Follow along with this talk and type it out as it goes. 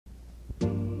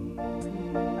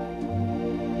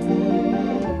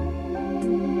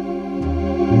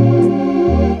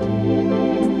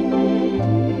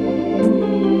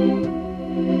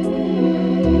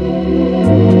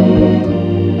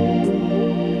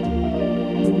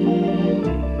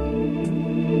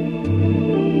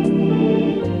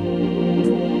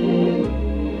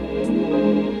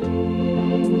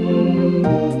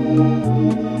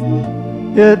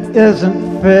It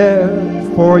isn't fair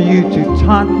for you to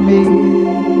taunt me.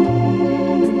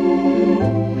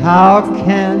 How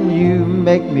can you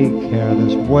make me care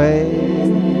this way?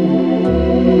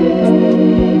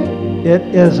 It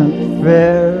isn't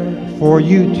fair for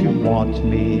you to want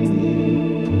me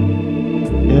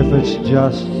if it's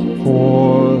just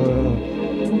for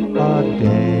a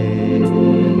day.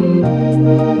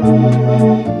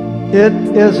 It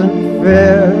isn't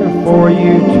fair for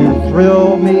you to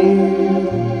thrill me.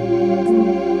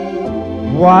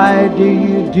 Why do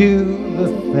you do the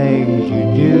things you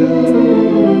do?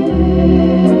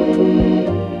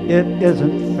 It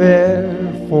isn't fair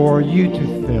for you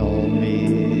to fill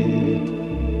me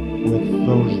with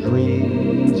those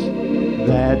dreams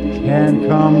that can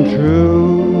come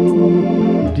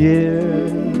true, dear.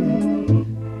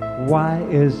 Why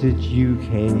is it you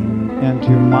came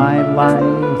into my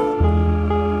life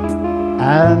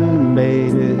and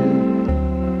made it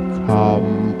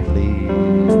complete?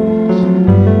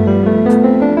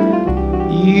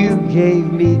 You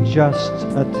gave me just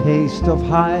a taste of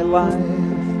high life.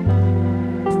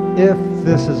 If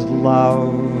this is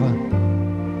love,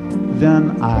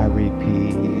 then I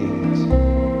repeat.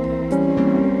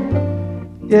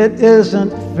 It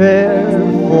isn't fair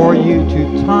for you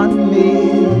to taunt me.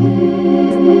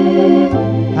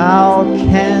 How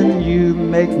can you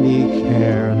make me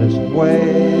care this way?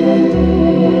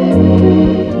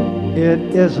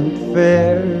 It isn't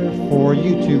fair for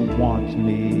you to want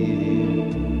me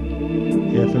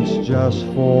if it's just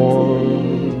for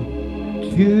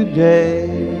today.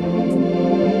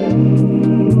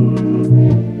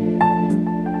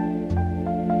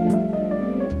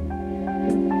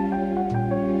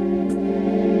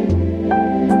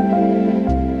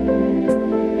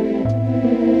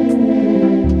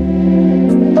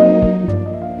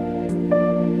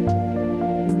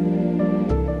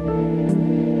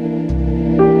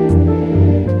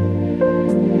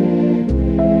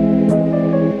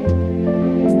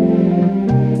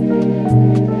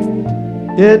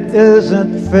 It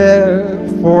isn't fair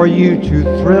for you to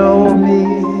thrill me.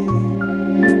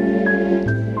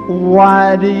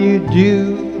 Why do you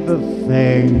do the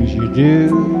things you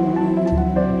do?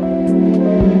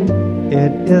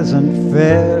 It isn't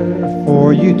fair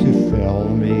for you to fill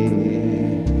me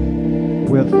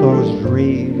with those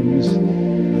dreams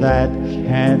that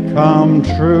can't come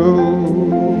true,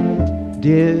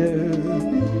 dear.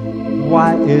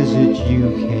 Why is it you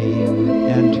came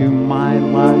into my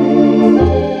life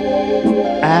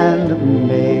and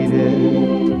made it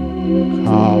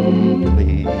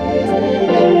complete?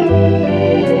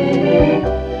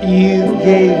 You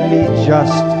gave me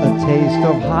just a taste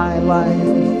of high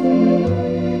life.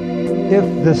 If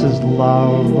this is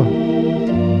love,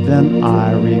 then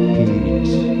I repeat.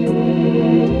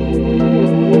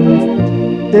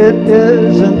 It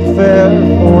isn't fair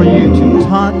for you to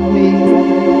taunt me.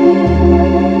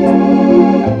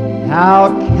 How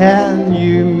can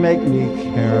you make me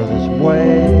care this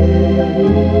way?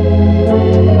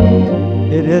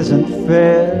 It isn't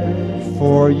fair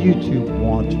for you to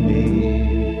want me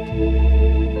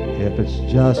if it's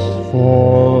just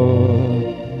for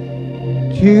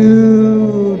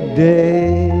today.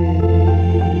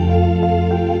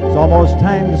 It's almost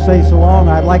time to say so long.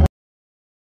 I'd like